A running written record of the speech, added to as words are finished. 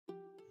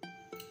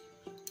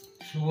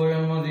শুভ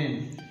জন্মদিন,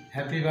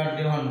 happy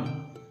birthday Bhanu.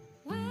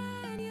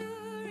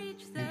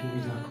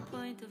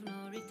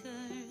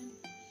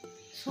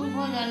 শুভ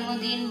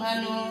জন্মদিন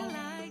Bhanu.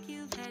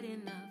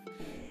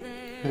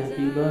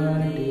 Happy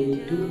birthday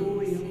to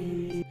you.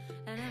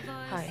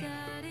 Hi.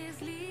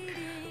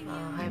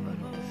 Hi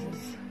Banu, this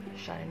is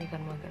Shalini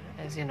Karmakar,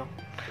 as you know.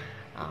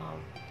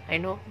 I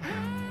know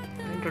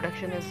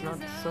introduction is not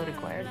so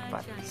required,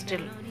 but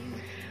still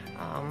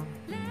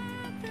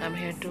I'm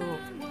here to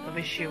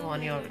wish you on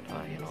your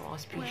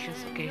auspicious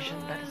occasion,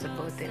 that is a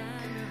birthday.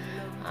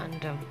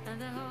 And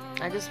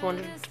I just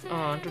wanted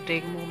to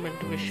take a moment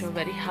to wish you a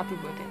very happy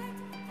birthday.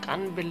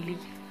 Can't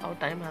believe how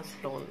time has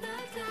flown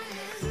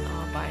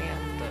by,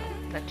 and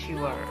that you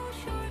are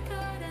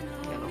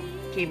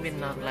came in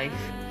our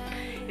life.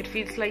 It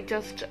feels like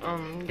just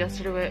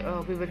yesterday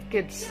we were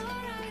kids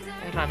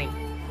running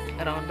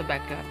around the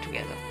backyard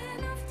together.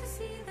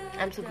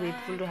 I'm so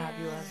grateful to have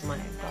you as my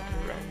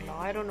brother-in-law.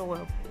 I don't know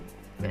what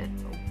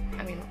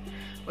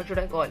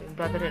should I call you,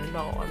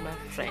 brother-in-law or my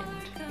friend.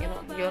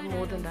 You're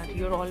more than that.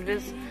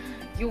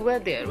 You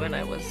were there when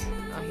I was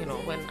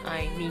when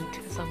I need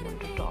someone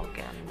to talk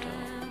and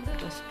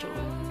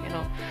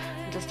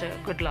just a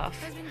good laugh.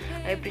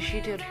 I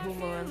appreciate your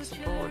humor and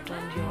support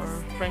and your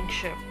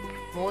friendship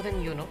more than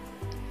you know.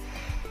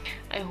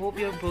 I hope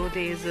your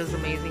birthday is as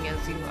amazing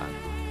as you are.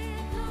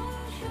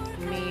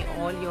 May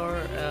all your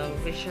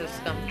wishes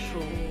come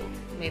true.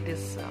 May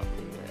this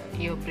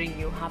year bring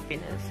you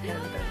happiness,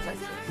 health and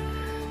success.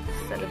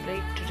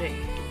 Celebrate today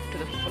to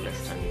the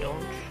fullest and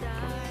don't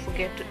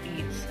forget to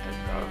eat the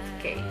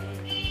cake.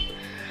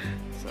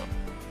 So,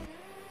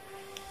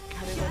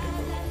 happy birthday.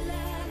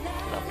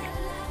 Love you.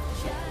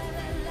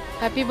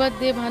 Happy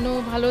birthday Bhanu,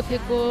 ভালো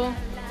থেকো,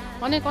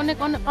 অনেক অনেক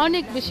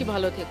অনেক বেশি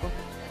ভালো থেকো।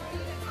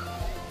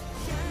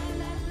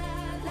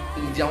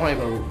 জামাই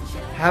বাবু,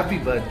 happy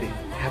birthday,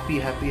 happy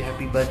happy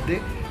happy birthday.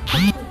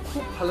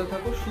 খুব ভালো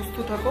থাকো, সুস্থ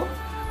থাকো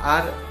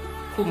আর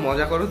খুব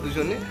মজা করো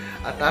দুজনে।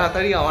 আর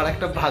তাড়াতাড়ি আমার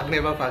একটা ভাগ্নে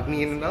বা ভাগ্নি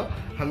এনে দাও।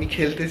 আমি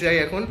খেলতে চাই,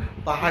 এখন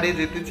পাহাড়ে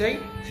যেতে চাই,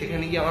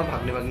 সেখানে গিয়ে আমার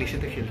ভাগ্নে ভাগ্নির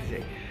সাথে খেলতে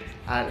চাই।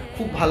 আর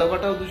খুব ভালো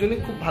কাটাও দুজনে,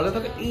 খুব ভালো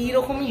থাকো,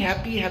 এইরকমই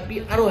হ্যাপি হ্যাপি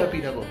আরও হ্যাপি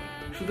থাকো।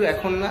 শুধু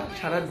এখন না,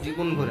 সারা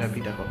জীবন ভর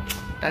হ্যাপি থাকো।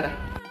 টাটা।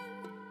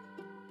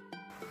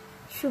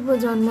 শুভ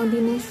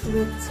জন্মদিনের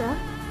শুভেচ্ছা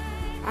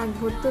এক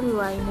বোতল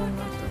ওয়াইনের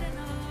মতো,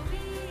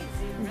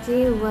 যে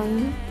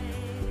ওয়াইন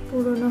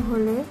পুরনো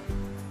হলে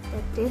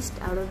তার টেস্ট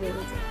আরও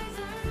বেড়ে যায়।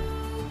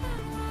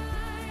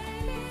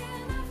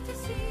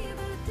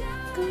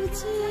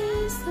 तुझे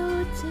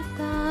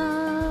सोचता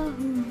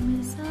हूँ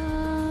मैं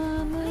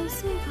शाम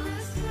सुबह,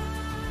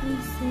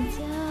 इस